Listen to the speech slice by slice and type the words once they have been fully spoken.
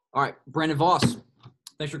All right, Brandon Voss,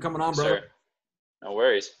 thanks for coming on, Yes, brother. sir. No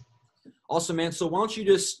worries. Awesome, man. So why don't you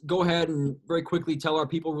just go ahead and very quickly tell our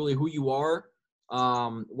people really who you are,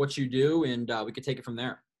 what you do, and we could take it from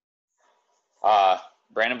there.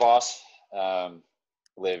 Brandon Voss,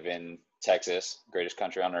 live in Texas, greatest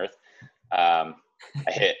country on earth. I'm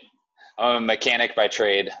a mechanic by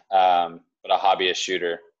trade, but a hobbyist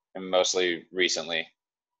shooter, and mostly recently,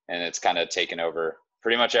 and it's kind of taken over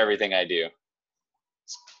pretty much everything I do.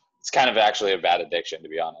 It's kind of actually a bad addiction, to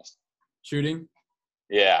be honest. Shooting?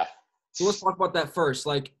 Yeah. So let's talk about that first.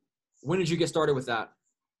 Like, when did you get started with that?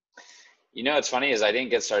 You know, what's funny is I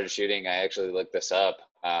didn't get started shooting. I actually looked this up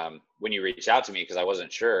when you reached out to me because I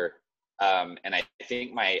wasn't sure. And I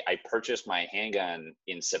think I purchased my handgun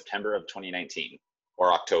in September of 2019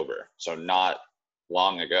 or October. So not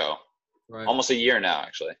long ago, Right. Almost a year now,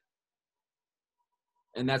 actually.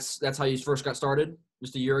 And that's how you first got started,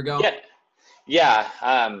 just a year ago? Yeah. Yeah.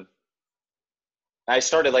 I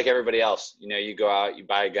started like everybody else. You know, you go out, you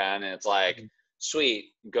buy a gun, and it's like,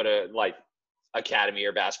 sweet, go to like Academy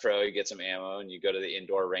or Bass Pro, you get some ammo, and you go to the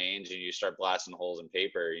indoor range and you start blasting holes in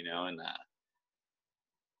paper, you know. And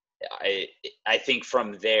I think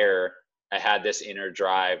from there I had this inner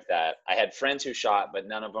drive that I had friends who shot, but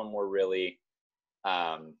none of them were really,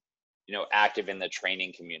 active in the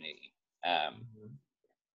training community.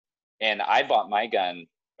 And I bought my gun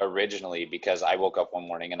originally because I woke up one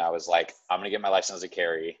morning and I was like, I'm going to get my license to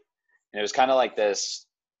carry. And it was kind of like this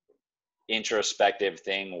introspective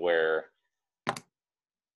thing where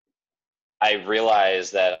I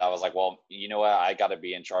realized that I was like, well, you know what? I got to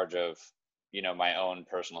be in charge of, my own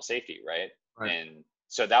personal safety. Right. And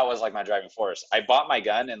so that was like my driving force. I bought my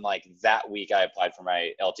gun, and like that week I applied for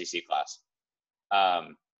my LTC class.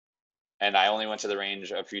 And I only went to the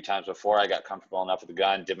range a few times before I got comfortable enough with the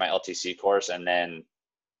gun, did my LTC course, and then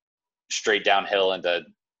straight downhill into,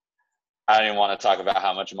 I don't even want to talk about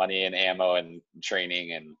how much money and ammo and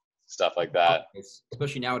training and stuff like that.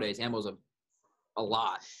 Especially nowadays, ammo's a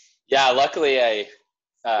lot. Yeah, luckily I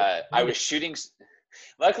was shooting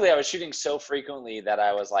so frequently that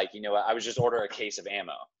I was like, you know what, I would just order a case of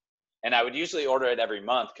ammo. And I would usually order it every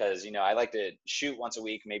month because, I like to shoot once a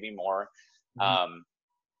week, maybe more.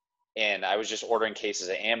 And I was just ordering cases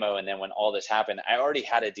of ammo. And then when all this happened, I already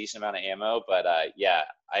had a decent amount of ammo, but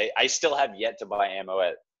I still have yet to buy ammo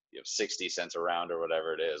at 60 cents a round or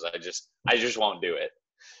whatever it is. I just won't do it.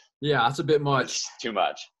 Yeah, that's a bit much. It's too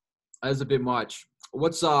much. That's a bit much.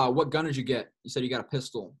 What gun did you get? You said you got a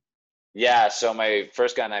pistol. Yeah, so my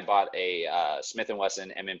first gun, I bought a Smith &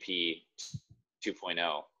 Wesson M&P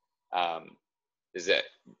 2.0.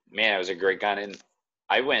 It was a great gun. And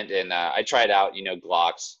I went and I tried out,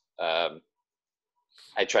 Glocks.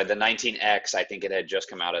 I tried the 19X. I think it had just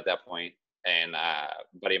come out at that point. And a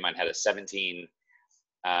buddy of mine had a 17,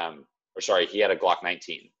 he had a Glock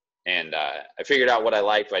 19. And I figured out what I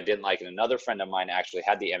liked, what I didn't like. And another friend of mine actually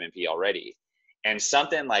had the M&P already. And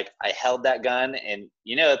something like, I held that gun, and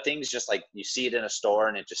things just like you see it in a store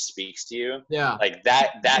and it just speaks to you. Yeah. Like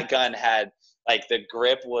that gun had, like, the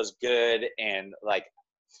grip was good, and like,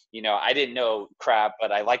 I didn't know crap,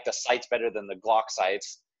 but I liked the sights better than the Glock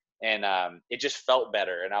sights, and it just felt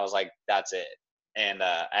better. And I was like, that's it. And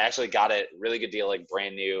I actually got it really good deal, like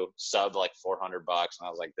brand new, sub like $400, and I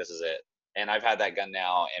was like, this is it. And I've had that gun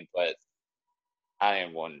now and put, I don't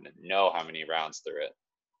even want to know how many rounds through it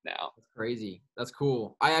now. That's crazy. That's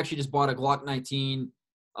cool. I actually just bought a Glock 19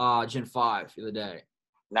 Gen 5 the other day.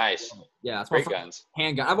 Nice. Yeah, that's great my guns.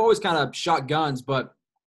 Handgun. I've always kind of shot guns, but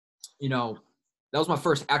that was my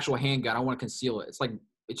first actual handgun. I want to conceal it.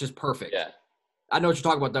 It's just perfect. Yeah. I know what you're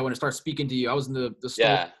talking about though when it starts speaking to you. I was in the store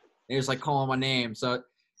and it's like calling my name. So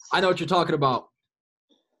I know what you're talking about.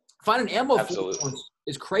 Finding ammo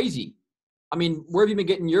is crazy. I mean, where have you been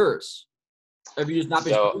getting yours? Have you just not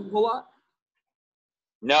been shooting a whole lot?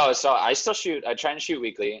 No, so I still shoot. I try and shoot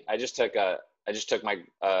weekly. I just took my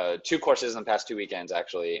 2 courses in the past 2 weekends,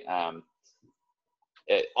 actually.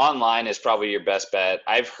 Online is probably your best bet.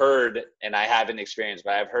 I've heard, and I haven't experienced,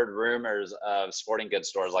 but I've heard rumors of sporting goods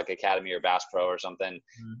stores like Academy or Bass Pro or something.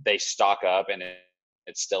 They stock up and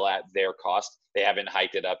it's still at their cost. They haven't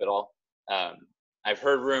hiked it up at all. I've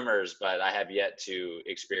heard rumors, but I have yet to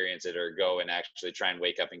experience it or go and actually try and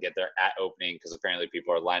wake up and get there at opening, because apparently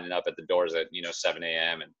people are lining up at the doors at 7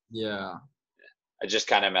 a.m. And yeah, I just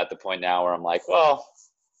kind of am at the point now where I'm like, well,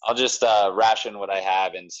 I'll just ration what I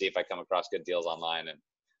have and see if I come across good deals online. And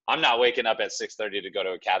I'm not waking up at 6:30 to go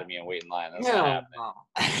to Academy and wait in line. That's not happening. No.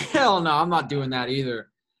 Hell no, I'm not doing that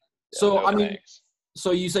either. Yeah, so no, I mean, thanks.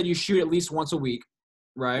 So you said you shoot at least once a week,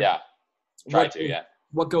 right? Yeah, try to. Yeah.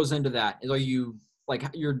 What goes into that? Are you like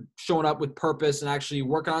you're showing up with purpose and actually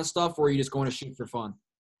working on stuff, or are you just going to shoot for fun?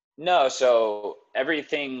 No, so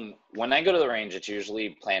everything, when I go to the range, it's usually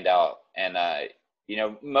planned out. And, you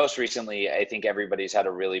know, most recently, I think everybody's had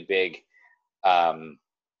a really big, I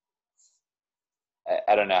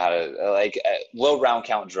don't know how to, like, low round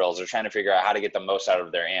count drills. They're trying to figure out how to get the most out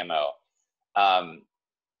of their ammo. And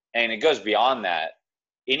it goes beyond that.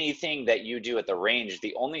 Anything that you do at the range,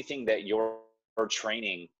 the only thing that you're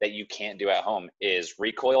training that you can't do at home is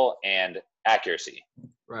recoil and accuracy.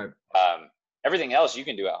 Right. Everything else you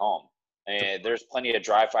can do at home. And there's plenty of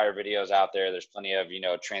dry fire videos out there. There's plenty of, you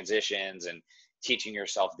know, transitions and teaching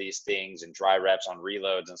yourself these things and dry reps on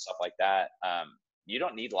reloads and stuff like that. You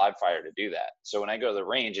don't need live fire to do that. So when I go to the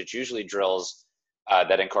range, it's usually drills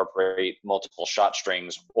that incorporate multiple shot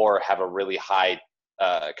strings or have a really high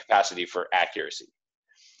capacity for accuracy.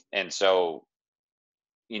 And so,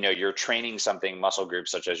 you know, you're training something muscle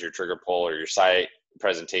groups such as your trigger pull or your sight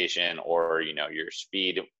presentation or, you know, your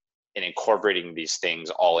speed, and incorporating these things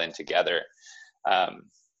all in together.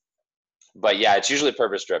 But yeah, it's usually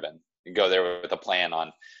purpose driven. You go there with a plan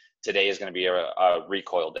on today is going to be a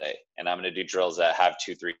recoil day, and I'm going to do drills that have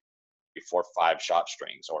 2, 3, 4, 5 shot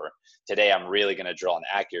strings. Or today I'm really going to drill on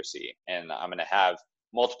accuracy, and I'm going to have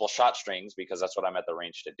multiple shot strings because that's what I'm at the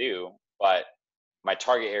range to do. But my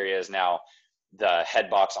target area is now the head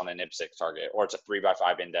box on an IPSC target, or it's a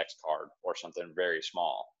 3x5 index card or something very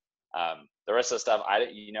small. The rest of the stuff, I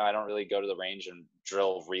don't really go to the range and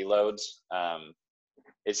drill reloads.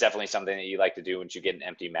 It's definitely something that you like to do once you get an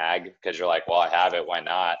empty mag because you're like, well, I have it, why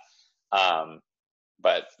not?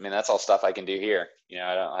 But I mean, that's all stuff I can do here. You know,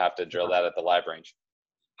 I don't have to drill that at the live range.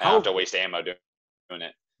 I don't have to waste ammo doing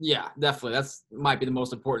it. Yeah, definitely. That's might be the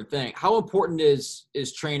most important thing. How important is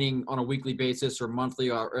training on a weekly basis or monthly,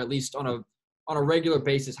 or at least on a regular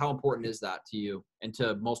basis? How important is that to you and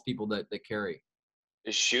to most people that carry?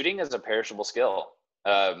 Shooting is a perishable skill.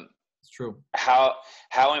 It's true. How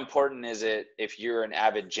important is it if you're an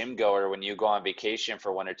avid gym goer when you go on vacation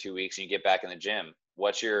for 1 or 2 weeks and you get back in the gym?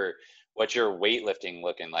 What's your weightlifting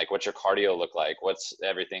looking like? What's your cardio look like? What's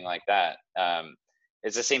everything like that?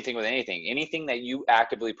 It's the same thing with anything that you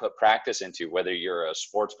actively put practice into, whether you're a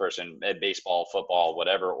sports person, baseball, football,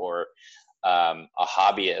 whatever, or a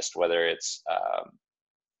hobbyist, whether it's I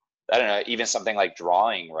don't know, even something like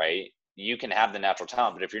drawing, right? You can have the natural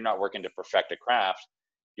talent, but if you're not working to perfect a craft,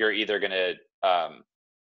 you're either going to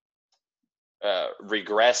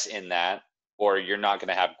regress in that, or you're not going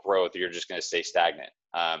to have growth. You're just going to stay stagnant.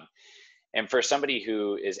 And for somebody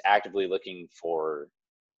who is actively looking for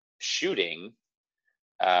shooting,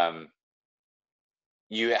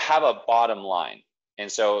 you have a bottom line.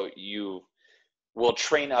 And so you will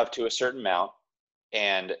train up to a certain amount,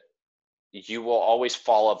 and you will always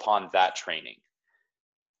fall upon that training.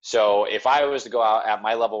 So if I was to go out at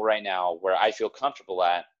my level right now where I feel comfortable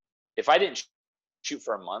at, if I didn't shoot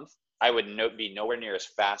for a month, I would be nowhere near as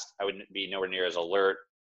fast. I would be nowhere near as alert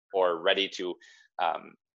or ready to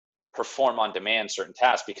perform on demand certain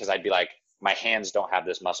tasks, because I'd be like, my hands don't have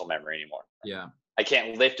this muscle memory anymore. Yeah. I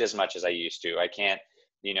can't lift as much as I used to. I can't,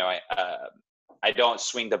 I don't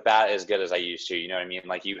swing the bat as good as I used to. You know what I mean?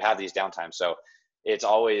 Like, you have these downtimes. So it's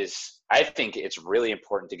always, I think it's really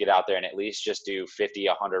important to get out there and at least just do 50,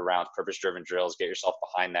 100 rounds, purpose-driven drills, get yourself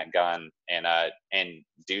behind that gun, and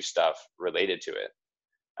do stuff related to it.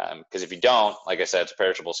 Because if you don't, like I said, it's a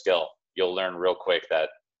perishable skill. You'll learn real quick that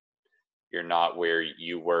you're not where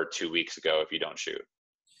you were 2 weeks ago if you don't shoot.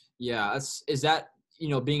 Yeah. Is that,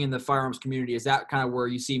 being in the firearms community, is that kind of where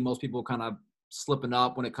you see most people kind of slipping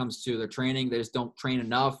up when it comes to their training? They just don't train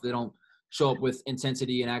enough. They don't show up with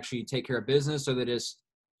intensity and actually take care of business. So they just,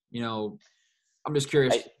 I'm just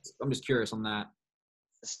curious. I'm just curious on that.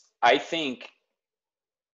 I think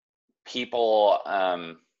people,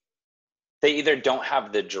 they either don't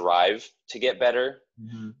have the drive to get better,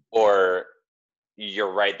 mm-hmm. or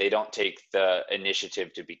you're right, they don't take the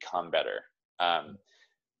initiative to become better.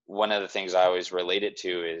 One of the things I always relate it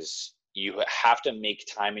to is you have to make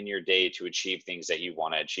time in your day to achieve things that you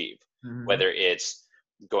want to achieve, mm-hmm. whether it's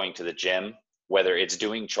going to the gym, whether it's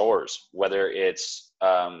doing chores, whether it's,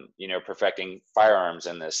 perfecting firearms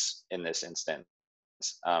in this instance.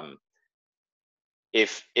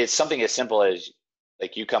 If it's something as simple as,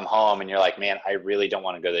 like, you come home and you're like, man, I really don't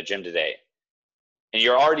want to go to the gym today, and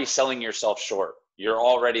you're already selling yourself short. You're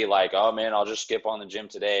already like, oh man, I'll just skip on the gym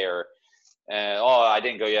today, or oh, I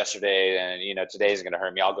didn't go yesterday, and today's going to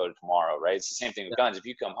hurt me, I'll go tomorrow, right? It's the same thing with guns. If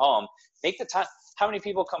you come home, make the time. How many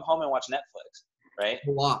people come home and watch Netflix, right?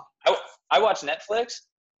 A lot. I watch Netflix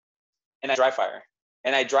and I dry fire.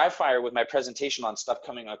 And I dry fire with my presentation on stuff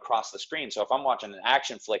coming across the screen. So if I'm watching an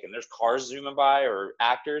action flick and there's cars zooming by or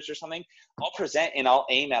actors or something, I'll present and I'll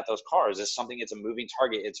aim at those cars as something. It's a moving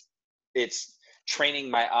target. It's training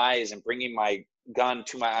my eyes and bringing my gun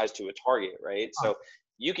to my eyes to a target, right? So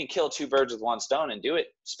you can kill two birds with one stone and do it.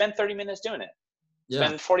 Spend 30 minutes doing it.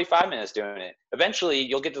 Spend 45 minutes doing it. Eventually,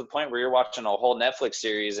 you'll get to the point where you're watching a whole Netflix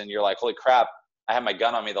series and you're like, holy crap, I have my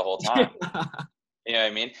gun on me the whole time. You know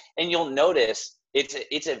what I mean? And you'll notice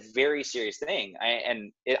it's a very serious thing.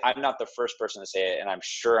 I'm not the first person to say it, and I'm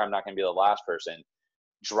sure I'm not going to be the last person.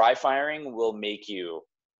 Dry firing will make you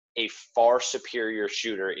a far superior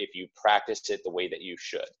shooter if you practice it the way that you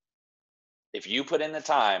should. If you put in the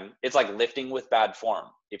time, it's like lifting with bad form.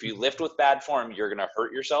 If you lift with bad form, you're going to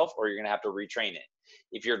hurt yourself or you're going to have to retrain it.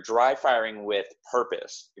 If you're dry firing with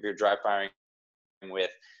purpose, if you're dry firing with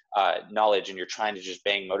knowledge and you're trying to just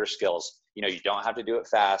bang motor skills, you don't have to do it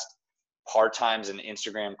fast. Par times and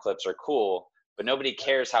Instagram clips are cool, but nobody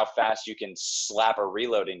cares how fast you can slap a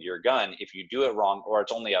reload into your gun if you do it wrong, or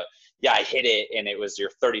it's only I hit it and it was your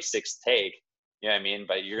 36th take. You know what I mean?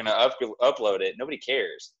 But you're going to upload it. Nobody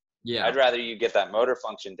cares. Yeah. I'd rather you get that motor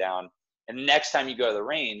function down. And next time you go to the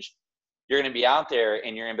range, you're going to be out there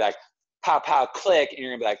and you're going to be like, pow, pow, click. And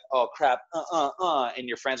you're going to be like, oh, crap, And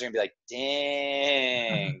your friends are going to be like,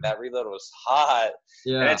 dang, that reload was hot.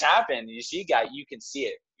 Yeah. And it's happened. You see, you can see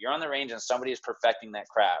it. You're on the range and somebody is perfecting that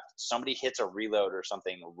craft. Somebody hits a reload or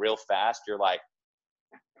something real fast. You're like,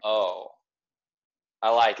 oh, I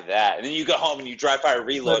like that. And then you go home and you dry fire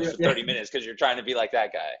reload for 30 minutes because you're trying to be like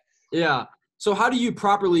that guy. Yeah. So how do you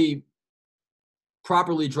properly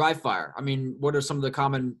dry fire? I mean, what are some of the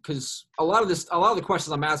common, because a lot of the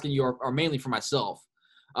questions I'm asking you are mainly for myself.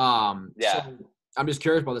 So I'm just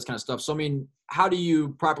curious about this kind of stuff. So, I mean, how do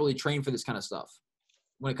you properly train for this kind of stuff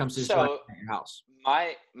when it comes to dry firing in your house?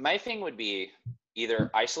 My thing would be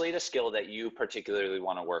either isolate a skill that you particularly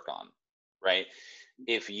want to work on, right?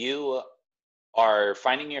 If you are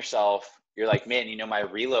finding yourself, you're like, man, my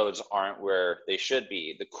reloads aren't where they should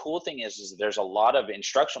be. The cool thing is there's a lot of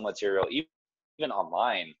instructional material, even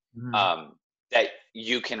online, that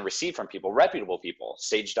you can receive from people, reputable people,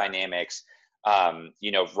 Sage Dynamics,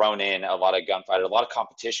 Ronin, a lot of gunfighter, a lot of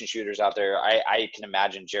competition shooters out there. I can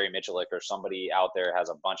imagine Jerry Michalik or somebody out there has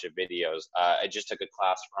a bunch of videos. I just took a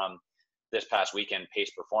class from this past weekend,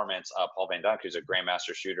 Pace Performance, Paul Van Dunk, who's a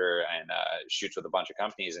grandmaster shooter and shoots with a bunch of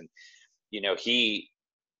companies. And, he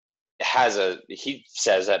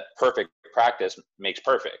says that perfect practice makes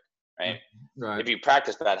perfect, right? If you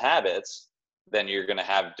practice bad habits, then you're going to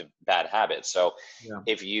have bad habits. So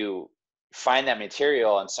if you find that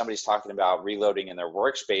material and somebody's talking about reloading in their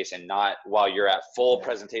workspace and not while you're at full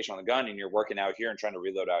presentation on the gun and you're working out here and trying to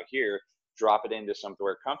reload out here, drop it into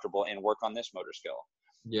somewhere comfortable and work on this motor skill.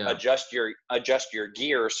 Adjust your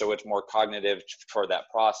gear so it's more cognitive for that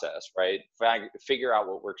process, right? Figure out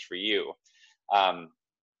what works for you.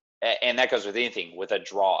 And that goes with anything. With a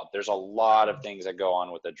draw, there's a lot of things that go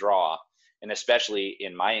on with a draw, and especially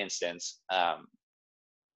in my instance,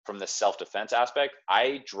 from the self-defense aspect,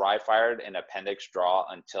 I dry fired an appendix draw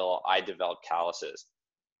until I developed calluses.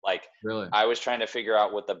 Like, really? I was trying to figure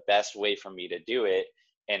out what the best way for me to do it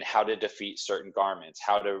and how to defeat certain garments,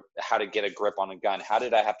 how to get a grip on a gun. How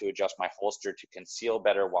did I have to adjust my holster to conceal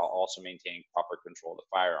better while also maintaining proper control of the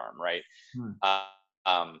firearm, right?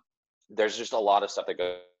 There's just a lot of stuff that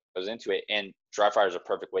goes into it, and dry fire is a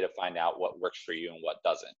perfect way to find out what works for you and what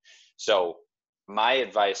doesn't. So my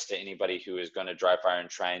advice to anybody who is going to dry fire and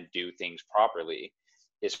try and do things properly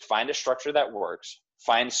is find a structure that works,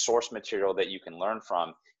 find source material that you can learn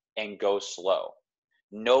from, and go slow.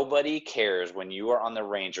 Nobody cares when you are on the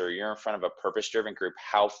range or you're in front of a purpose-driven group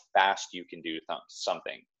how fast you can do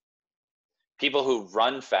something. People who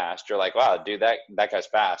run fast, you're like, wow, dude, that guy's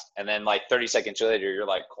fast. And then like 30 seconds later, you're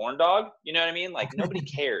like, corn dog? You know what I mean? Like, nobody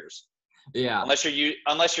cares. Unless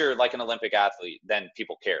you're like an Olympic athlete, then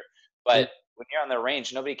people care. But when you're on the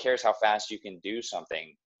range, nobody cares how fast you can do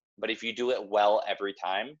something. But if you do it well every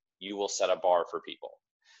time, you will set a bar for people.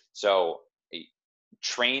 So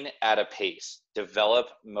train at a pace, develop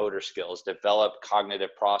motor skills, develop cognitive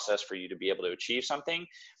process for you to be able to achieve something.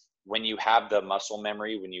 When you have the muscle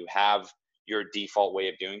memory, when you have your default way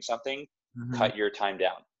of doing something, cut your time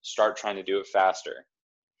down. Start trying to do it faster.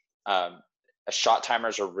 Shot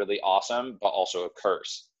timers are really awesome, but also a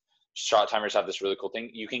curse. Shot timers have this really cool thing.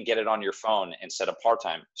 You can get it on your phone and set a par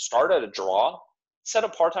time. Start at a draw, set a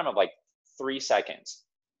par time of like 3 seconds,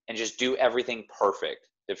 and just do everything perfect.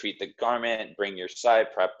 Defeat the garment, bring your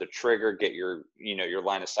sight, prep the trigger, get your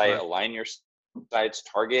line of sight, align your sights,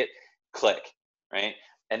 target, click, right?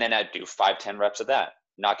 And then I'd do 5-10 reps of that.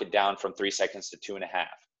 knock it down from 3 seconds to 2.5,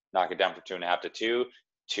 knock it down from 2.5 to 2,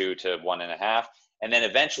 2 to 1.5. And then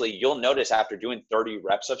eventually you'll notice after doing 30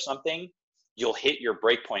 reps of something, you'll hit your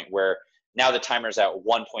break point where now the timer's at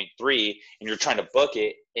 1.3 and you're trying to book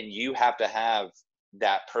it, and you have to have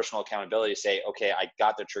that personal accountability to say, okay, I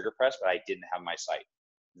got the trigger press, but I didn't have my sight.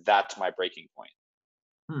 That's my breaking point.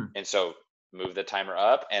 And so move the timer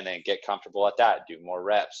up and then get comfortable at that. Do more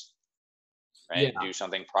reps, right? Do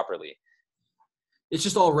something properly. It's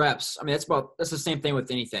just all reps. I mean, that's the same thing with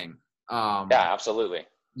anything. Yeah, absolutely.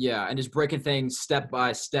 Yeah. And just breaking things step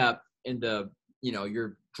by step into,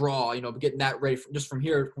 your draw, getting that ready just from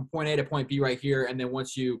here, from point A to point B right here. And then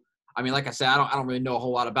once like I said, I don't really know a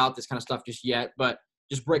whole lot about this kind of stuff just yet, but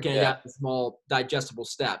just breaking it out into small digestible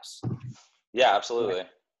steps. Yeah, absolutely.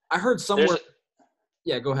 I heard somewhere.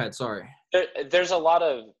 Yeah, go ahead. Sorry. There's a lot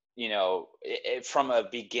of, from a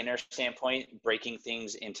beginner standpoint, breaking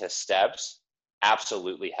things into steps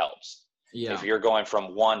absolutely helps. Yeah. If you're going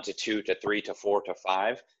from 1 to 2 to 3 to 4 to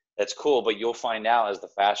 5, that's cool. But you'll find out as the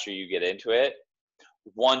faster you get into it,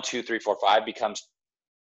 1, 2, 3, 4, 5 becomes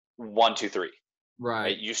 1, 2, 3.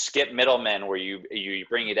 Right. You skip middlemen where you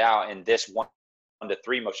bring it out, and this 1 to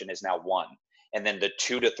 3 motion is now 1, and then the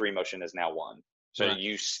 2 to 3 motion is now 1. So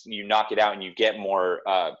you knock it out and you get more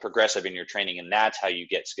progressive in your training, and that's how you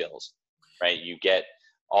get skills, right? You get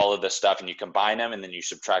all of the stuff and you combine them, and then you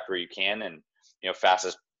subtract where you can, and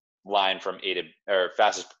fastest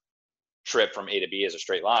trip from A to B is a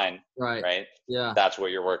straight line, right? Yeah, that's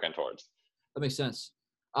what you're working towards. That makes sense.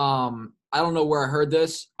 I don't know where I heard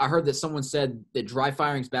this. I heard that someone said that dry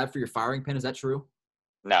firing is bad for your firing pin. Is that true?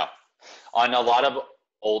 No, on a lot of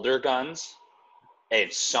older guns. Hey,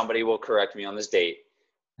 somebody will correct me on this date,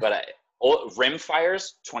 but rim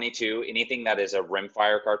fires, 22, anything that is a rim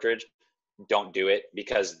fire cartridge, don't do it,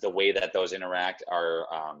 because the way that those interact are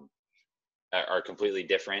completely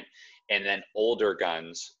different. And then older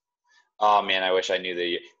guns, oh man, I wish I knew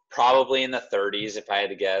the, probably in the 30s if I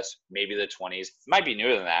had to guess, maybe the 20s, might be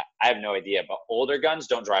newer than that. I have no idea, but older guns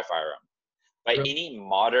don't dry fire them. But any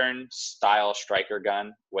modern style striker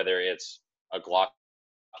gun, whether it's a Glock,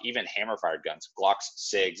 even hammer fired guns, Glocks,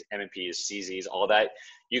 SIGs, M&Ps, CZs, all that,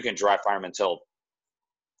 you can dry fire them until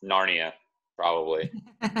Narnia, probably.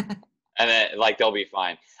 And then they'll be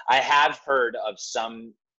fine. I have heard of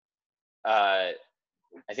some, I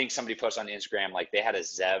think somebody posted on Instagram, they had a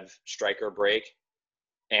Zev striker break,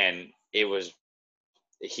 and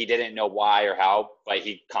he didn't know why or how, but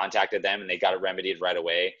he contacted them and they got it remedied right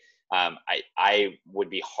away. I would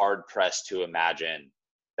be hard pressed to imagine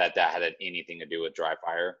that had anything to do with dry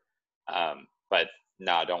fire. But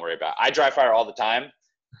no, don't worry about it. I dry fire all the time.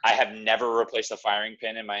 I have never replaced the firing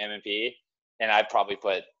pin in my M&P, and I've probably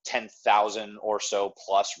put 10,000 or so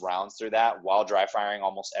plus rounds through that while dry firing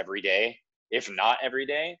almost every day. If not every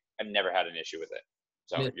day, I've never had an issue with it.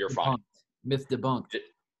 So Myth you're debunked. fine. Myth debunked.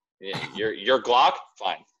 Yeah, your Glock,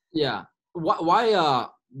 fine. Yeah.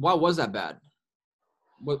 Why was that bad?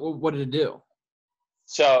 What did it do?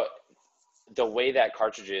 So the way that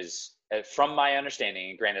cartridges, from my understanding,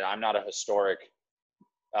 and granted, I'm not a historic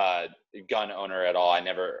gun owner at all. I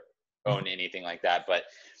never owned anything like that. But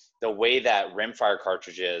the way that rimfire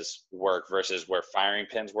cartridges work versus where firing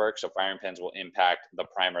pins work, so firing pins will impact the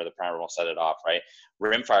primer will set it off, right?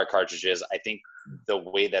 Rimfire cartridges, I think the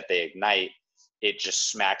way that they ignite, it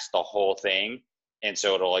just smacks the whole thing. And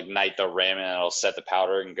so it'll ignite the rim and it'll set the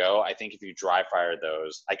powder and go. I think if you dry fire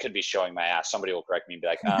those, I could be showing my ass. Somebody will correct me and be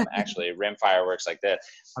like, actually rim fire works like this.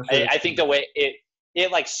 I think the way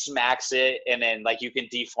it like smacks it, and then like you can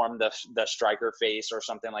deform the striker face or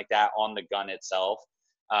something like that on the gun itself.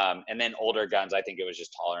 And then older guns, I think it was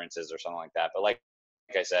just tolerances or something like that. But like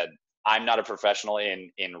I said, I'm not a professional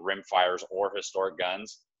in rim fires or historic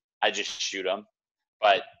guns. I just shoot them.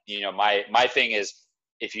 But my thing is,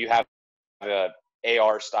 if you have a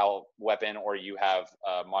AR style weapon or you have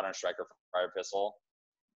a modern striker fire pistol,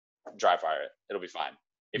 dry fire it. It'll be fine.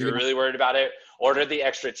 If you're really worried about it, order the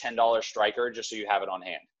extra $10 striker just so you have it on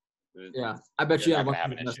hand. Yeah, I bet you have a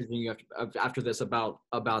messaging you after this about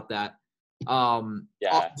that.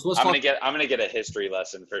 Yeah, so I'm gonna get a history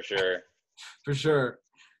lesson for sure. For sure.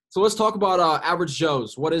 So let's talk about Average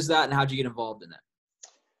Joe's. What is that, and how'd you get involved in it?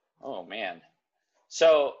 Oh man,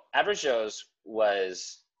 so Average Joe's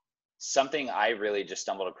was something I really just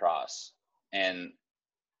stumbled across. And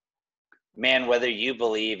man, whether you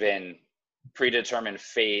believe in predetermined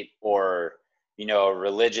fate or,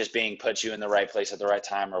 religious being puts you in the right place at the right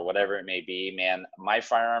time or whatever it may be, man, my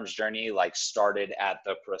firearms journey started at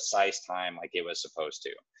the precise time like it was supposed to.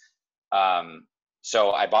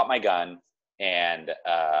 So I bought my gun And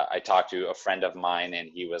I talked to a friend of mine, and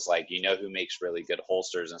he was like, you know who makes really good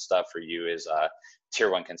holsters and stuff for you is Tier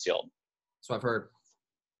 1 Concealed. So I've heard.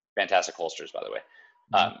 Fantastic holsters, by the way.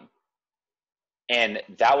 And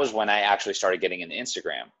that was when I actually started getting into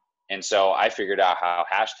Instagram. And so I figured out how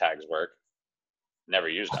hashtags work. Never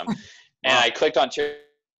used them. And I clicked on Tier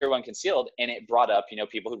 1 Concealed, and it brought up,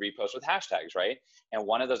 people who repost with hashtags, right? And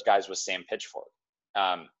one of those guys was Sam Pitchfork.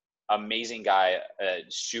 Amazing guy, a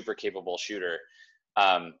super capable shooter.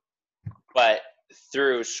 But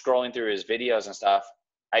through scrolling through his videos and stuff,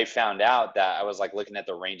 I found out that I was like looking at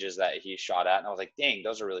the ranges that he shot at, and I was like, dang,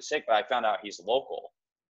 those are really sick. But I found out he's local.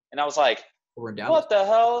 And I was like, what the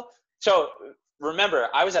hell? So remember,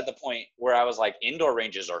 I was at the point where I was like, indoor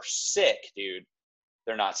ranges are sick, dude.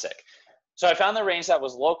 They're not sick. So I found the range that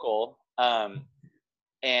was local,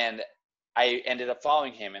 and I ended up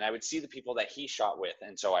following him, and I would see the people that he shot with.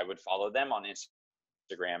 And so I would follow them on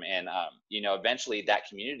Instagram. And, eventually that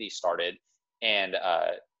community started, and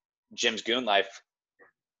Jim's Goon Life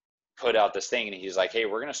put out this thing, and he's like, hey,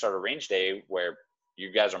 we're going to start a range day where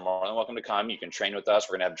you guys are more than welcome to come. You can train with us.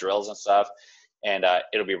 We're going to have drills and stuff, and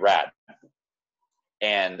it'll be rad.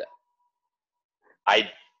 And I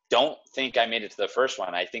don't think I made it to the first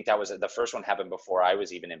one. I think the first one happened before I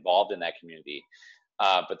was even involved in that community.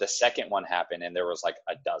 But the second one happened, and there was like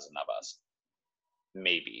a dozen of us,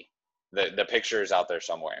 maybe. The picture is out there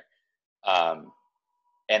somewhere.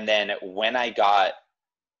 And then when I got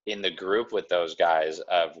in the group with those guys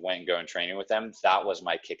of went and going training with them, that was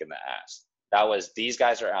my kick in the ass. That was, these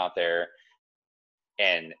guys are out there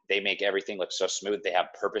and they make everything look so smooth. They have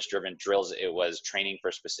purpose-driven drills. It was training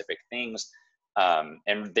for specific things.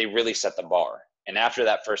 And they really set the bar. And after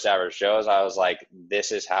that first Average Joe's, I was like,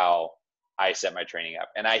 this is how I set my training up.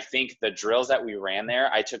 And I think the drills that we ran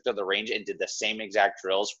there, I took to the range and did the same exact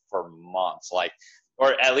drills for months,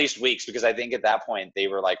 or at least weeks, because I think at that point they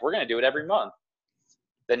were like, we're going to do it every month.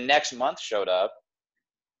 The next month showed up,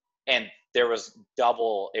 and there was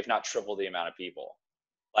double, if not triple, the amount of people.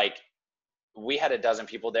 Like, we had a dozen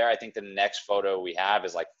people there. I think the next photo we have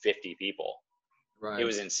is like 50 people. Right. It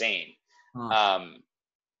was insane.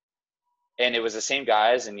 And it was the same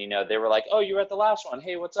guys, and they were like, oh, you were at the last one,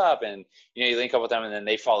 hey, what's up? And you link up with them, and then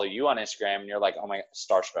they follow you on Instagram, and you're like, oh my,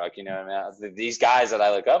 starstruck. These guys that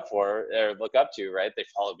I look up to, right? They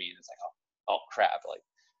follow me, and it's like, oh crap, like,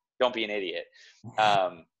 don't be an idiot.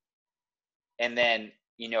 And then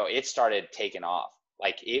it started taking off.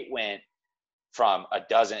 Like, it went from a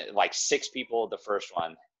dozen, like 6 people the first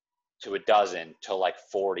one, to a dozen, to like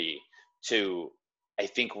 40, to I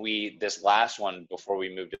think this last one before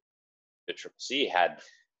we moved to Triple C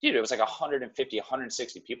it was like 150,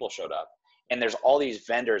 160 people showed up. And there's all these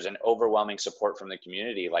vendors and overwhelming support from the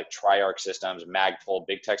community, like Triarch Systems, Magpul,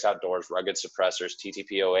 Big Tex Outdoors, Rugged Suppressors,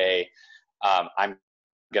 TTPOA. I'm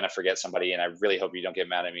going to forget somebody, and I really hope you don't get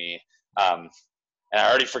mad at me. And I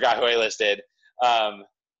already forgot who I listed.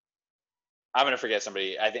 I'm going to forget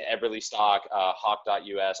somebody. I think Eberly Stock,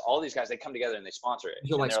 Hawk.us, all these guys, they come together and they sponsor it.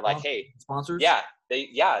 And they're like, hey, sponsors? Yeah,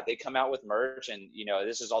 they come out with merch, and,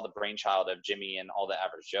 this is all the brainchild of Jimmy and all the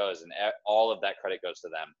Average Joes, and all of that credit goes to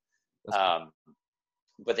them.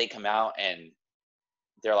 But they come out and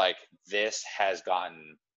they're like, this has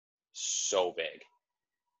gotten so big.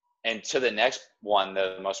 And to the next one,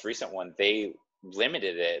 the most recent one, they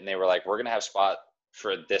limited it, and they were like, we're going to have spot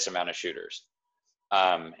for this amount of shooters.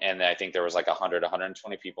 And I think there was like 100,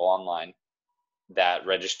 120 people online that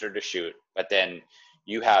registered to shoot. But then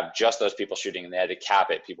you have just those people shooting, and they had to cap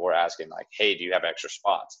it. People were asking like, hey, do you have extra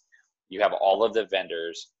spots? You have all of the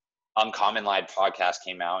vendors. Uncommon Live podcast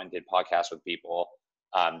came out and did podcasts with people.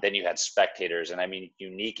 Then you had spectators, and I mean,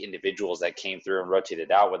 unique individuals that came through and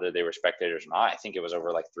rotated out, whether they were spectators or not. I think it was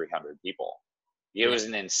over like 300 people. It was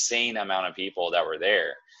an insane amount of people that were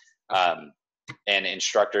there. And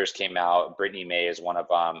instructors came out. Brittany May is one of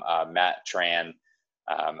them. Matt Tran,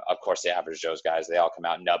 of course, the Average Joe's guys, they all come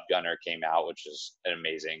out. Nub Gunner came out, which is an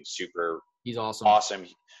amazing, he's awesome,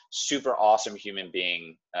 super awesome human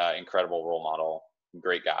being, incredible role model,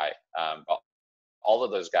 great guy. All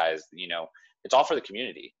of those guys, it's all for the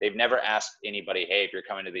community. They've never asked anybody, hey, if you're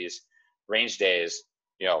coming to these range days,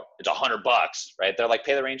 it's $100, right? They're like,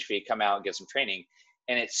 pay the range fee, come out and get some training.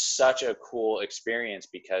 And it's such a cool experience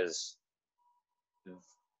because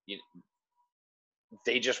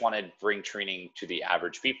they just want to bring training to the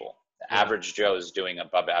average people. The Average Joe is doing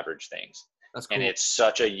above average things. That's cool. And it's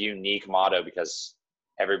such a unique motto because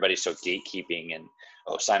everybody's so gatekeeping and,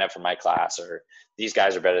 sign up for my class, or these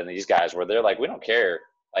guys are better than these guys, where they're like, we don't care.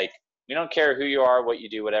 Like, we don't care who you are, what you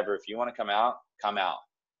do, whatever. If you want to come out, come out.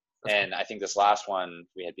 And I think this last one,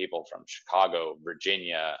 we had people from Chicago,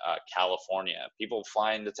 Virginia, California, people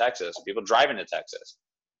flying to Texas, people driving to Texas.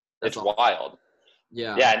 It's awesome. Wild.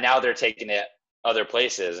 Yeah. Yeah. Now they're taking it other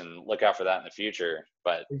places, and look out for that in the future.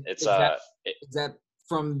 But it's, is that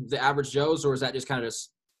from the average Joes, or is that just kind of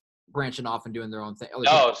just branching off and doing their own thing?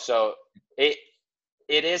 No. So it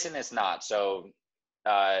is, and it's not. So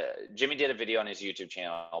Jimmy did a video on his YouTube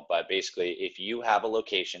channel, but basically if you have a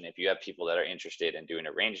location, if you have people that are interested in doing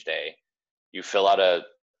a range day, you fill out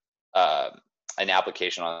an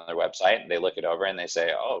application on their website, and they look it over and they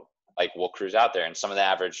say, oh, like, we'll cruise out there. And some of the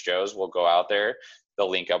average Joes will go out there, they'll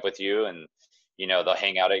link up with you, and they'll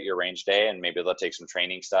hang out at your range day, and maybe they'll take some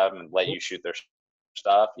training stuff and let you shoot their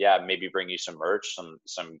stuff. Yeah, maybe bring you some merch,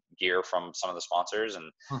 some gear from some of the sponsors,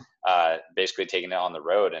 and basically taking it on the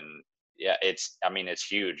road. And yeah, it's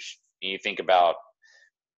huge. You think about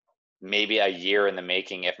maybe a year in the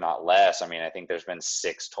making, if not less. I think there's been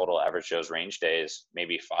 6 total average Joe's range days,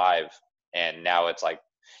 maybe 5. And now it's like,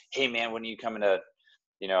 hey man, when are you coming to,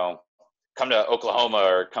 come to Oklahoma,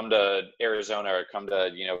 or come to Arizona, or come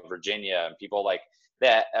to, Virginia? And people like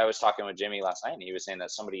that. I was talking with Jimmy last night, and he was saying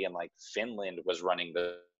that somebody in like Finland was running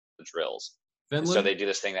the drills. Finland? So they do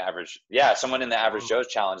this thing, someone in the average Joe's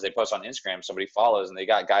challenge, they post on Instagram, somebody follows, and they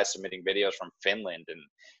got guys submitting videos from Finland. And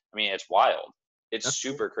it's wild. It's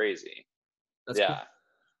super crazy. That's cool.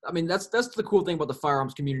 That's the cool thing about the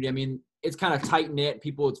firearms community. It's kind of tight knit.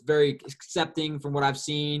 People, it's very accepting from what I've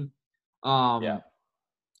seen.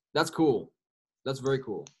 That's cool. That's very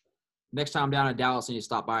cool. Next time I'm down in Dallas, I need to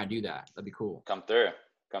stop by and do that. That'd be cool. Come through.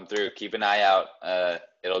 Keep an eye out.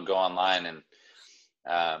 It'll go online,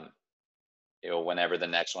 and whenever the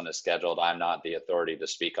next one is scheduled. I'm not the authority to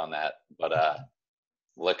speak on that, but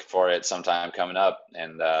look for it sometime coming up,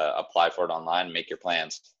 and apply for it online and make your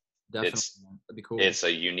plans. Definitely. That'd be cool. It's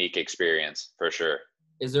a unique experience for sure.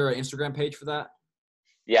 Is there an Instagram page for that?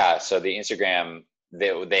 Yeah. So the Instagram,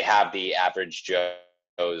 they have the average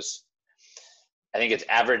Joe's, I think it's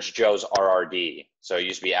average Joe's RRD. So it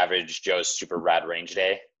used to be average Joe's Super Rad Range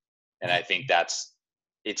Day. And I think it's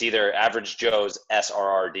either average Joe's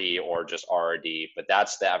SRRD or just RRD, but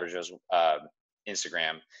that's the average Joe's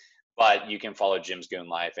Instagram. But you can follow Jim's Goon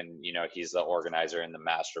Life, and he's the organizer and the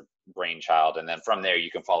master brainchild. And then from there, you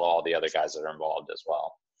can follow all the other guys that are involved as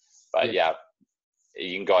well. But yeah,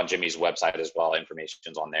 you can go on Jimmy's website as well.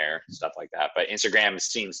 Information's on there, stuff like that. But Instagram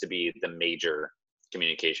seems to be the major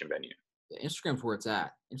communication venue. Yeah, Instagram's where it's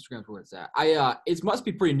at. It must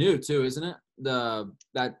be pretty new too, isn't it?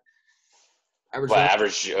 That average.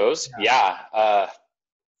 Average Joe's? Yeah.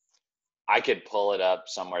 I could pull it up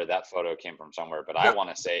somewhere. That photo came from somewhere, but I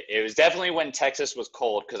want to say it was definitely when Texas was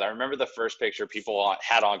cold, because I remember the first picture people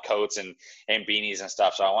had on coats and beanies and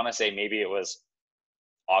stuff. So I want to say maybe it was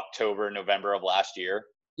October, November of last year.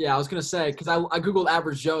 Yeah, I was going to say, because I Googled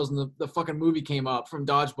average Joe's, and the fucking movie came up from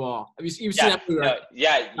Dodgeball. Have you seen that movie? Right?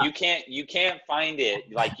 Yeah, you can't find it.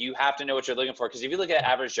 Like, you have to know what you're looking for, because if you look at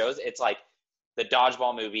average Joe's, it's like the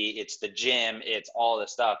Dodgeball movie, it's the gym, it's all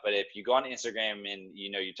this stuff. But if you go on Instagram and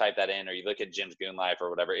you type that in, or you look at Jim's Goon Life or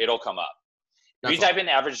whatever, it'll come up. If you type in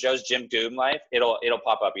average Joe's Jim Goon Life, it'll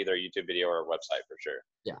pop up either a YouTube video or a website for sure.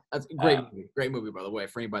 Yeah, that's a great movie. Great movie, by the way,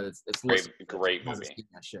 for anybody that's great movie.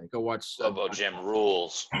 That shit. Go watch. Lobo Jim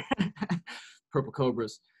rules. Purple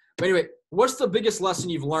Cobras. But anyway, what's the biggest lesson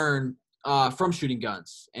you've learned from shooting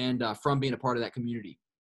guns and from being a part of that community?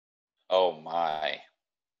 Oh my.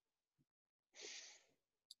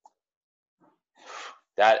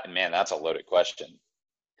 That's a loaded question.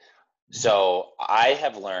 So I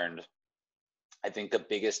have learned, I think the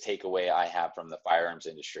biggest takeaway I have from the firearms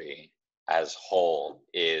industry as whole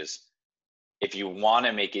is, if you want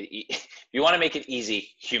to make it easy,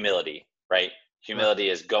 humility, right? Humility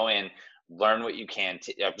is go in, learn what you can,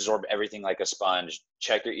 absorb everything like a sponge,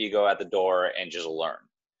 check your ego at the door, and just learn.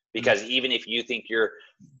 Because even if you think you're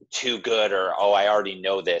too good, or, I already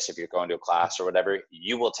know this, if you're going to a class or whatever,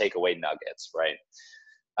 you will take away nuggets, right?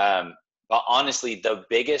 But honestly, the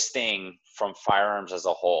biggest thing from firearms as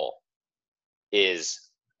a whole is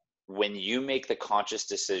when you make the conscious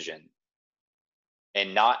decision,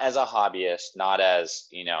 and not as a hobbyist, not as,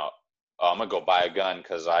 I'm going to go buy a gun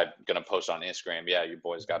because I'm going to post on Instagram, yeah, your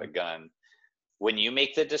boy's got a gun. When you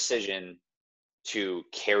make the decision to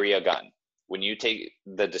carry a gun, when you take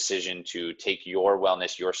the decision to take your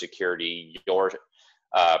wellness, your security, your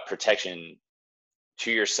protection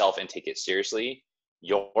to yourself and take it seriously,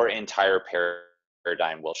 your entire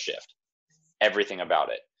paradigm will shift. Everything about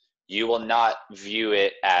it. You will not view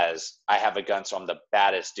it as, I have a gun, so I'm the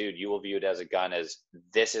baddest dude. You will view it as a gun as,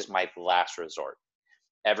 this is my last resort.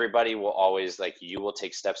 everybody will always, like, you will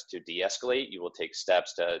take steps to de-escalate. You will take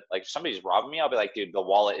steps to, like, if somebody's robbing me, I'll be like, dude, the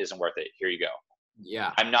wallet isn't worth it. Here you go.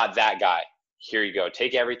 Yeah. I'm not that guy. Here you go.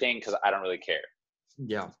 Take everything because I don't really care.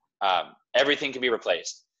 Yeah. Everything can be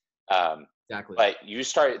replaced. Exactly. But you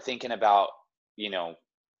start thinking about, it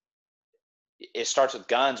starts with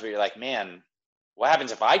guns where you're like, man, what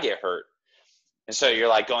happens if I get hurt? And so you're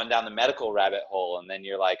like going down the medical rabbit hole, and then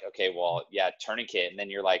you're like, okay, well, yeah, tourniquet. And then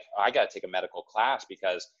you're like, oh, I got to take a medical class,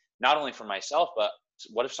 because not only for myself, but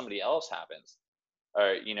what if somebody else happens,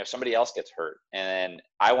 or, somebody else gets hurt, and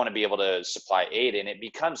I want to be able to supply aid. And it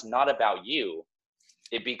becomes not about you.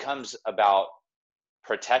 It becomes about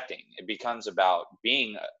protecting. It becomes about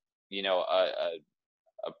being,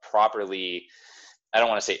 a properly, I don't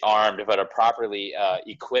want to say armed, but a properly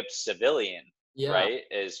equipped civilian. Yeah. Right?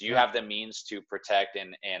 Is you have the means to protect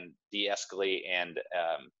and de-escalate and,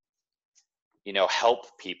 help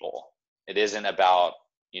people. It isn't about,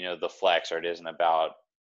 the flex, or it isn't about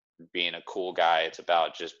being a cool guy. It's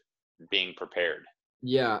about just being prepared.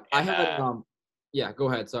 Yeah. And, I have yeah, go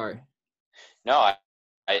ahead. Sorry. No,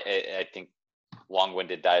 I think,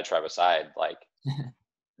 long-winded diatribe aside, like,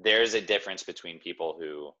 there's a difference between people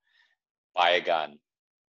who buy a gun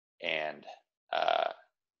and,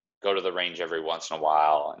 go to the range every once in a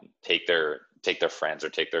while and take their friends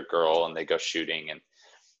or take their girl and they go shooting, and,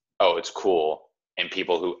 oh, it's cool. And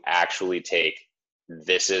people who actually take,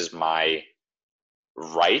 this is my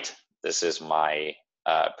right, this is my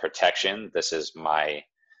protection, this is my,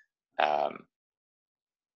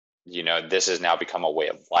 this has now become a way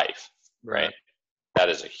of life, right? That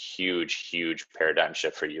is a huge, huge paradigm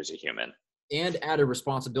shift for you as a human. And added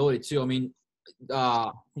responsibility too. I mean,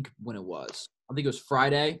 I think when it was, I think it was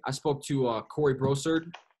Friday, I spoke to Corey Brossard.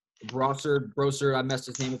 I messed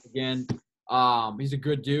his name up again. He's a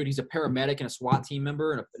good dude. He's a paramedic and a SWAT team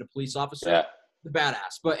member and a police officer. Yeah. The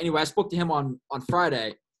badass. But anyway, I spoke to him on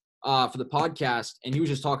Friday for the podcast, and he was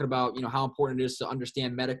just talking about, how important it is to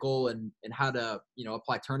understand medical and how to,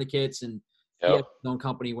 apply tourniquets, and he has his own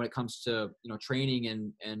company when it comes to, training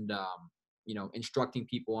and instructing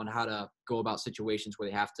people on how to go about situations where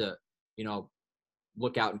they have to,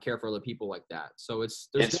 look out and care for other people like that. So it's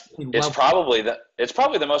probably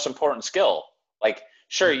the most important skill. Like,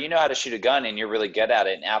 sure, you know how to shoot a gun and you're really good at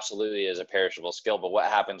it, and absolutely is a perishable skill. But what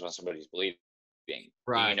happens when somebody's bleeding?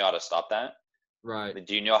 Right. Do you know how to stop that? Right.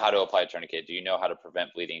 Do you know how to apply a tourniquet? Do you know how to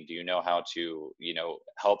prevent bleeding? Do you know how to,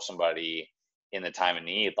 help somebody in the time of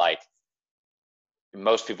need? Like,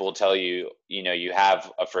 most people will tell you, you have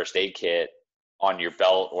a first aid kit on your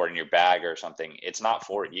belt or in your bag or something. It's not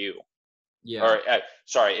for you. Yeah. Or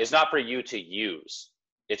sorry, it's not for you to use.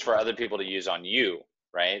 It's for other people to use on you,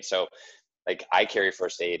 right? So, like, I carry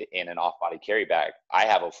first aid in an off-body carry bag. I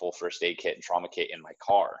have a full first aid kit and trauma kit in my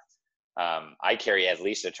car. I carry at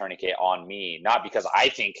least a tourniquet on me, not because I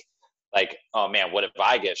think, like, oh man, what if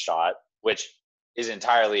I get shot? Which is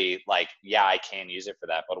entirely like, yeah, I can use it for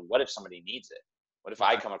that. But what if somebody needs it? What if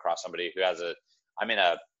I come across somebody who has I'm in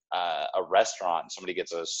a restaurant and somebody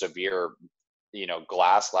gets a severe,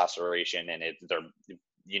 glass laceration, and they're,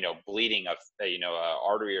 bleeding a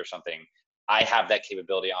artery or something. I have that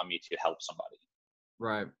capability on me to help somebody.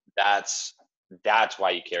 Right. That's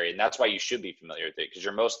why you carry it, and that's why you should be familiar with it, because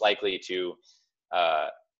you're most likely to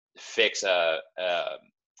fix a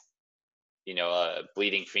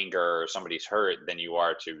bleeding finger or somebody's hurt than you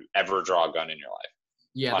are to ever draw a gun in your life.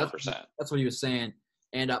 Yeah, 100%. That's what he was saying.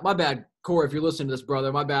 And my bad, Corey, if you're listening to this,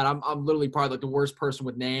 brother, my bad. I'm literally probably like the worst person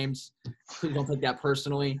with names. Please don't take that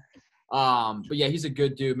personally. But yeah, he's a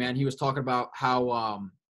good dude, man. He was talking about how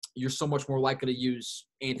you're so much more likely to use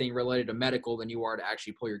anything related to medical than you are to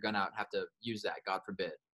actually pull your gun out and have to use that, God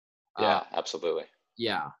forbid. Yeah, absolutely.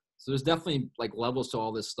 Yeah. So there's definitely like levels to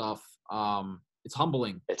all this stuff. It's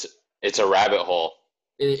humbling. It's a rabbit hole.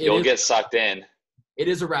 You'll get sucked in. It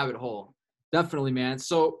is a rabbit hole. Definitely, man.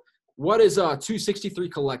 So what is 263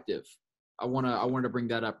 Collective? I wanted to bring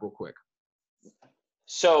that up real quick.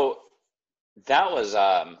 So that was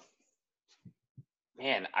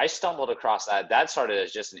man, I stumbled across that. That started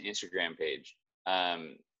as just an Instagram page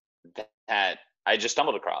that I just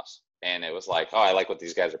stumbled across, and it was like, oh, I like what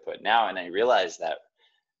these guys are putting out. And I realized that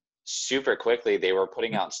super quickly they were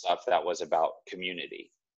putting out stuff that was about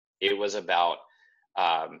community. It was about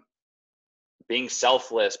being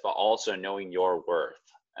selfless, but also knowing your worth.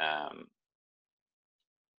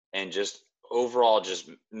 And just overall, just,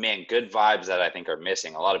 man, good vibes that I think are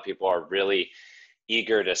missing. A lot of people are really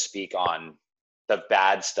eager to speak on the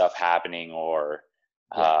bad stuff happening, or,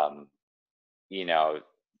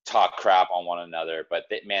 talk crap on one another. But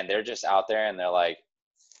they're just out there and they're like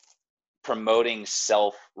promoting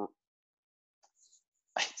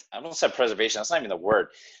I almost said preservation. That's not even the word.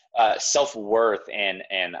 Self-worth and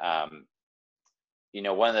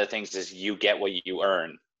one of the things is you get what you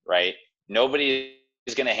earn, right? Nobody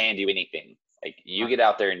is going to hand you anything. Like you get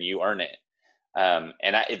out there and you earn it.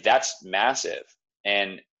 That's massive.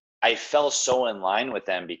 And I fell so in line with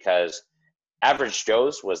them because Average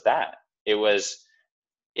Joe's was that. It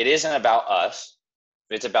isn't about us.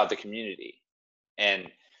 It's about the community and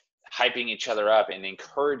hyping each other up and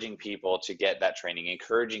encouraging people to get that training,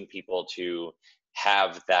 encouraging people to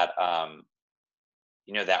have that,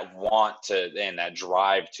 that want to and that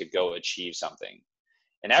drive to go achieve something.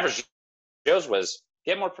 And Average Joe's was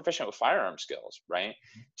get more proficient with firearm skills, right?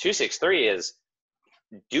 263 is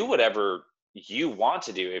do whatever you want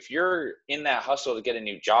to do. If you're in that hustle to get a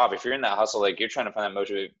new job, if you're in that hustle, like you're trying to find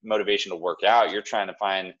that motivation to work out, you're trying to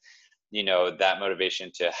find, that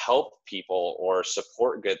motivation to help people or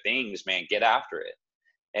support good things, man, get after it.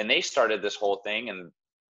 And they started this whole thing and,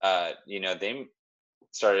 they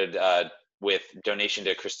started with donation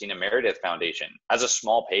to Christina Meredith Foundation as a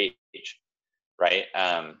small page, right?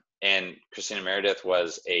 And Christina Meredith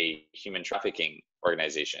was a human trafficking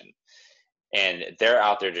organization. And they're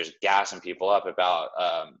out there just gassing people up about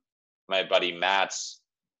my buddy Matt's.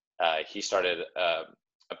 He started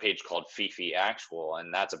a page called Fifi Actual,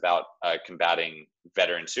 and that's about combating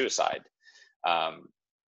veteran suicide. And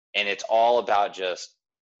it's all about just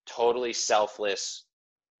totally selfless,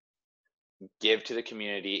 give to the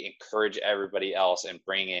community, encourage everybody else, and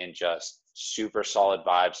bring in just super solid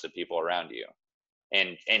vibes to people around you.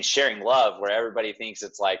 And sharing love where everybody thinks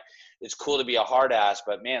it's like, it's cool to be a hard ass,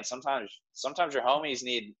 but man, sometimes your homies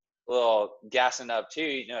need a little gassing up too.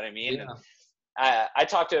 You know what I mean? Yeah. I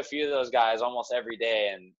talk to a few of those guys almost every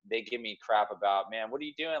day and they give me crap about, man, what are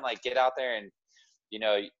you doing? Like get out there and,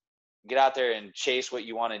 get out there and chase what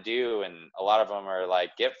you want to do. And a lot of them are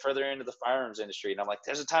like, get further into the firearms industry. And I'm like,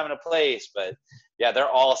 there's a time and a place, but yeah, they're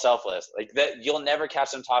all selfless. Like that, you'll never catch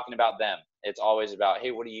them talking about them. It's always about, hey,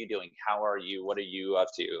 what are you doing? How are you? What are you up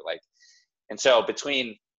to? Like, and so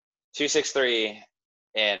between 263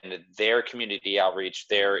 and their community outreach,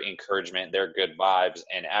 their encouragement, their good vibes,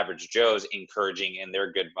 and Average Joe's encouraging and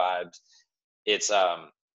their good vibes, it's,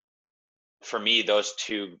 for me, those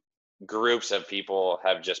two groups of people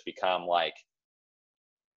have just become like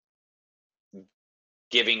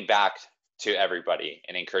giving back to everybody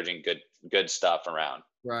and encouraging good stuff around.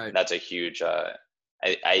 Right. And that's a huge,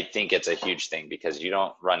 I think it's a huge thing because you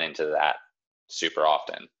don't run into that super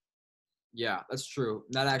often. Yeah, that's true.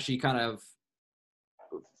 And that actually kind of,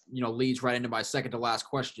 leads right into my second to last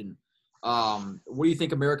question. What do you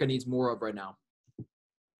think America needs more of right now?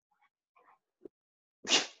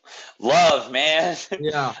 Love, man.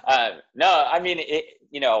 Yeah. No, I mean,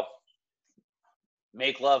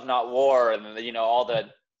 make love, not war. And, all the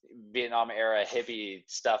Vietnam era hippie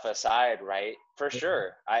stuff aside, right? For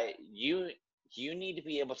sure. You need to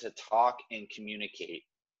be able to talk and communicate.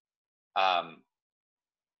 I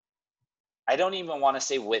don't even want to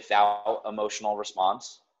say without emotional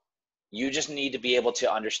response. You just need to be able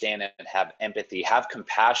to understand and have empathy, have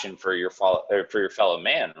compassion for your fellow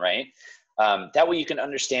man, right? That way you can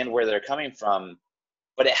understand where they're coming from,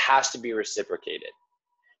 but it has to be reciprocated.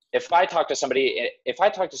 If I talk to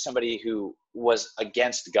somebody who was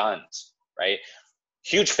against guns, right?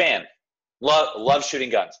 Huge fan, love shooting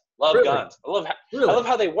guns, love really? Guns. I love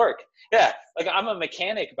how they work. Yeah, like I'm a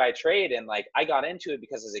mechanic by trade, and like I got into it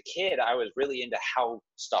because as a kid I was really into how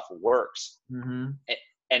stuff works. Mm-hmm.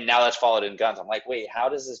 And now that's followed in guns. I'm like, wait, how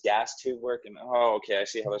does this gas tube work? And oh, okay, I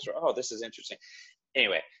see how this works. Oh, this is interesting.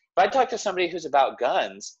 Anyway, if I talk to somebody who's about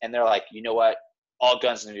guns and they're like, you know what, all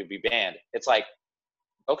guns need to be banned. It's like,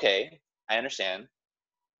 okay, I understand.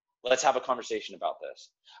 Let's have a conversation about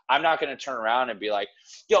this. I'm not going to turn around and be like,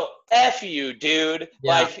 yo, F you, dude.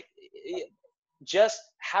 Yeah. Like, just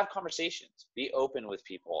have conversations. Be open with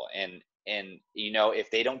people. And if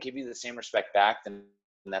they don't give you the same respect back, then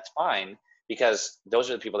that's fine. Because those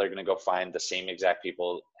are the people that are going to go find the same exact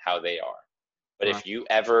people how they are. But if you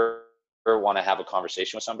ever want to have a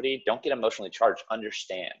conversation with somebody, don't get emotionally charged.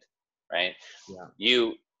 Understand, right? Yeah.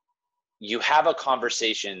 You have a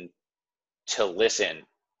conversation to listen,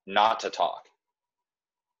 not to talk.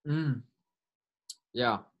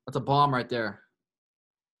 Yeah, that's a bomb right there.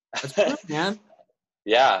 That's true, man.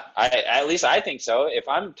 Yeah, at least I think so. If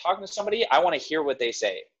I'm talking to somebody, I want to hear what they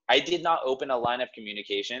say. I did not open a line of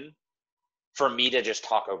communication for me to just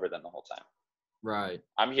talk over them the whole time. Right.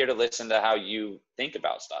 I'm here to listen to how you think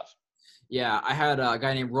about stuff. Yeah, I had a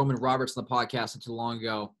guy named Roman Roberts on the podcast not too long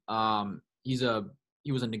ago.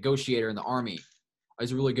 He was a negotiator in the Army.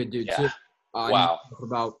 He's a really good dude too. Wow.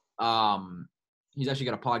 About He's actually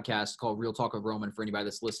got a podcast called Real Talk with Roman. For anybody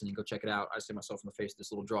that's listening, go check it out. I see myself in the face of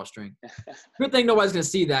this little drawstring. Good thing nobody's going to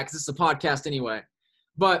see that because it's a podcast anyway.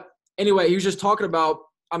 But anyway, he was just talking about,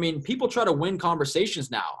 I mean, people try to win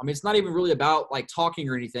conversations now. I mean, it's not even really about like talking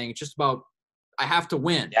or anything. It's just about, I have to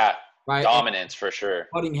win. Yeah. Right. Dominance for sure.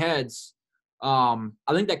 Butting heads. I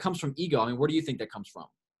think that comes from ego. I mean, where do you think that comes from?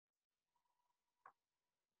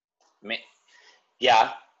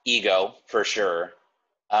 Yeah, ego for sure.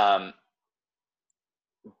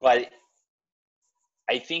 But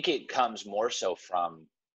I think it comes more so from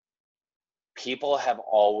people have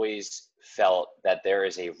always felt that there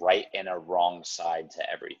is a right and a wrong side to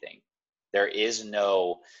everything. There is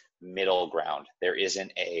no middle ground. There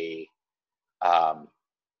isn't a I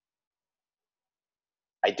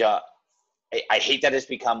hate that it's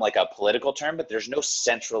become like a political term, but there's no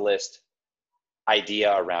centralist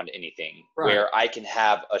idea around anything where I can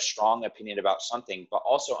have a strong opinion about something, but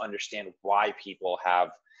also understand why people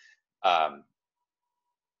have,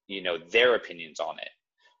 their opinions on it.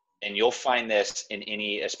 And you'll find this in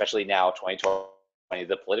any, especially now, 2020,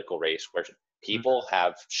 the political race, where people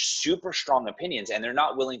have super strong opinions and they're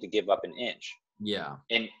not willing to give up an inch. Yeah.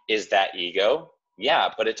 And is that ego? Yeah,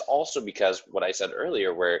 but it's also because what I said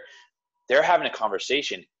earlier, where they're having a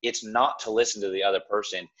conversation, it's not to listen to the other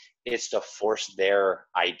person, it's to force their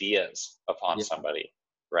ideas upon somebody,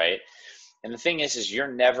 right? And the thing is you're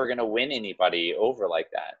never going to win anybody over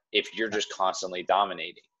like that if you're just constantly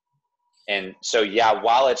dominating. And so, yeah,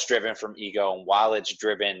 while it's driven from ego and while it's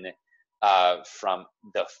driven from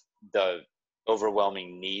the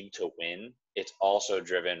overwhelming need to win, it's also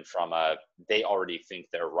driven from they already think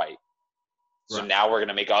they're right. So now we're going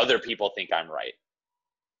to make other people think I'm right.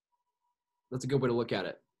 That's a good way to look at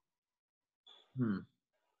it.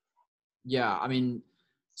 Yeah, I mean,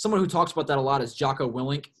 someone who talks about that a lot is Jocko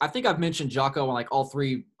Willink. I think I've mentioned Jocko on like all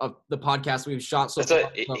 3 of the podcasts we've shot so far.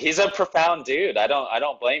 He's a profound dude. I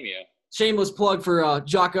don't blame you. Shameless plug for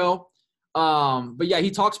Jocko. But yeah,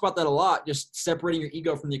 he talks about that a lot, just separating your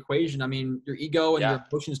ego from the equation. I mean, your ego and your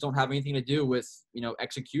emotions don't have anything to do with,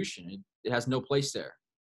 execution. It has no place there.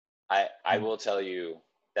 I will tell you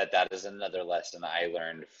that is another lesson I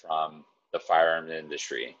learned from the firearms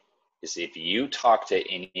industry, is if you talk to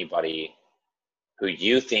anybody who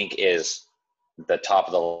you think is the top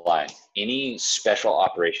of the line, any special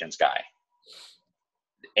operations guy,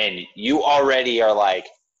 and you already are like,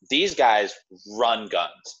 these guys run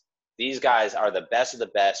guns, these guys are the best of the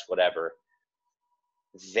best, whatever,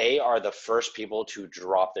 they are the first people to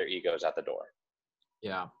drop their egos at the door.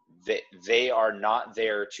 Yeah. They are not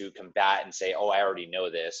there to combat and say, oh, I already know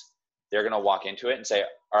this. They're going to walk into it and say,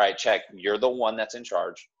 all right, check, you're the one that's in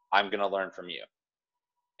charge. I'm going to learn from you.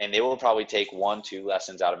 And they will probably take 1-2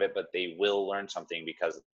 lessons out of it, but they will learn something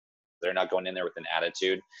because they're not going in there with an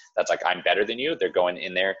attitude that's like, I'm better than you. They're going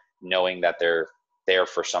in there knowing that they're there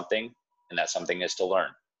for something, and that something is to learn.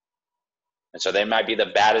 And so they might be the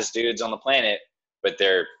baddest dudes on the planet, but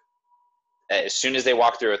as soon as they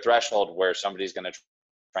walk through a threshold where somebody's going to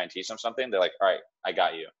try and teach them something, they're like, all right, I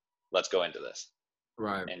got you. Let's go into this.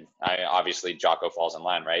 Right. And obviously Jocko falls in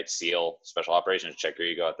line, right? SEAL, special operations, check your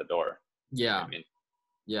ego at the door. Yeah.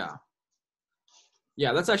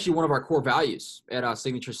 Yeah, that's actually one of our core values at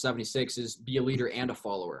Signature 76 is be a leader and a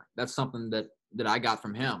follower. That's something that I got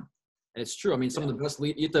from him. And it's true. I mean, some of the best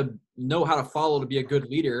you have to know how to follow to be a good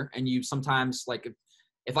leader. And you sometimes, like,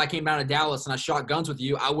 if I came down to Dallas and I shot guns with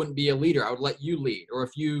you, I wouldn't be a leader. I would let you lead. Or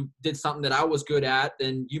if you did something that I was good at,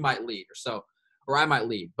 then you might lead or I might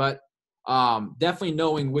lead. But definitely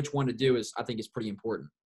knowing which one to do I think is pretty important.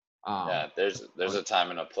 There's a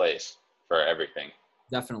time and a place for everything.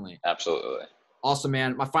 Definitely. Absolutely. Awesome,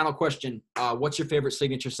 man. My final question, what's your favorite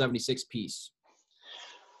Signature 76 piece?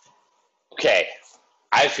 Okay.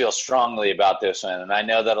 I feel strongly about this one, and I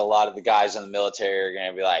know that a lot of the guys in the military are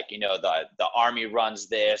going to be like, the Army runs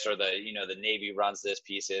this, or the Navy runs this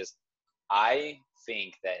pieces. I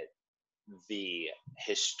think that the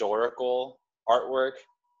historical artwork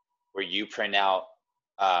where you print out,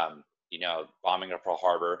 bombing of Pearl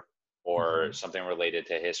Harbor or something related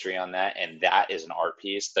to history on that, and that is an art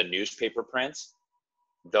piece. The newspaper prints,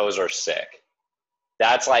 those are sick.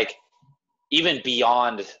 That's like, even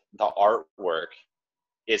beyond the artwork,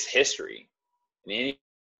 is history. And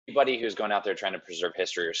anybody who's going out there trying to preserve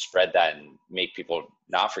history or spread that and make people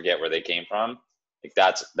not forget where they came from, like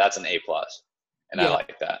that's an A+. And I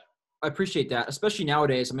like that. I appreciate that, especially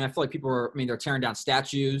nowadays. I mean, I feel like people they're tearing down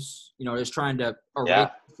statues, just trying to erase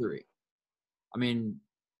history. I mean,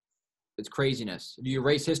 it's craziness. If you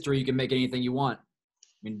erase history, you can make anything you want.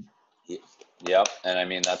 I mean, yep. And I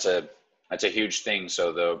mean, that's a huge thing.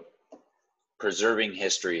 So the preserving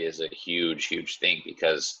history is a huge, huge thing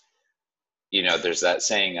because, you know, there's that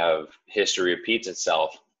saying of history repeats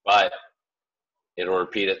itself, but it'll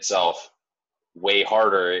repeat itself way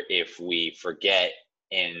harder if we forget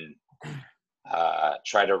and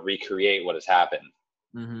try to recreate what has happened.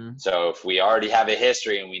 Mm-hmm. So if we already have a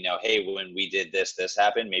history and we know, hey, when we did this, this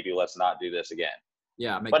happened, maybe let's not do this again.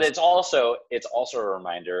 Yeah. But it's also a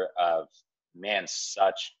reminder of, man,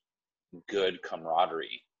 such good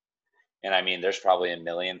camaraderie. And I mean, there's probably a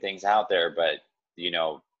million things out there, but, you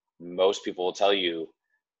know, most people will tell you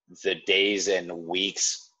the days and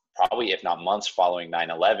weeks, probably if not months following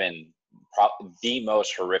 9/11, the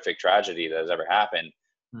most horrific tragedy that has ever happened,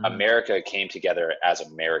 America came together as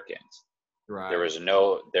Americans. Right. There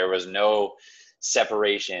was no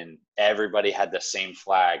separation. Everybody had the same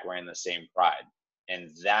flag, wearing the same pride.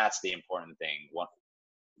 And that's the important thing.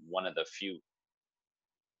 One of the few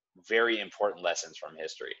very important lessons from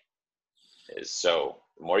history is, so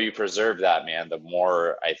the more you preserve that, man, the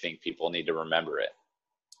more I think people need to remember it.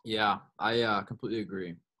 Yeah, I completely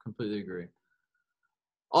agree.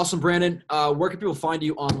 Awesome, Brandon. Where can people find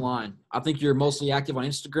you online? I think you're mostly active on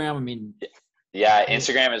Instagram. I mean, yeah,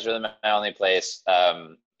 Instagram is really my only place.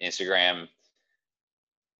 Instagram.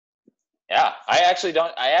 Yeah, I actually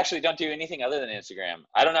don't do anything other than Instagram.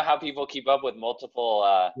 I don't know how people keep up with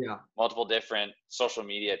multiple different social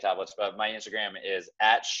media tablets, but my Instagram is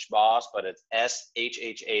 @shboss, but it's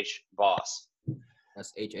SHHH boss.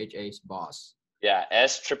 SHHH boss. Yeah,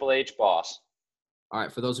 SHHH boss. All right,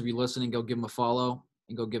 for those of you listening, go give him a follow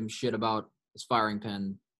and go give him shit about his firing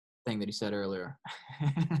pin thing that he said earlier.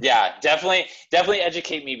 Yeah, definitely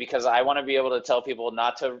educate me, because I want to be able to tell people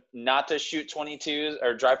not to shoot 22s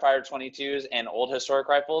or dry fire 22s and old historic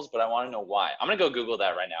rifles, but I want to know why. I'm going to go Google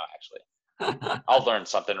that right now, actually. I'll learn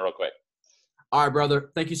something real quick. All right,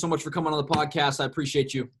 brother. Thank you so much for coming on the podcast. I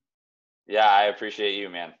appreciate you. Yeah, I appreciate you,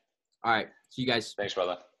 man. All right. See you guys. Thanks,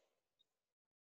 brother.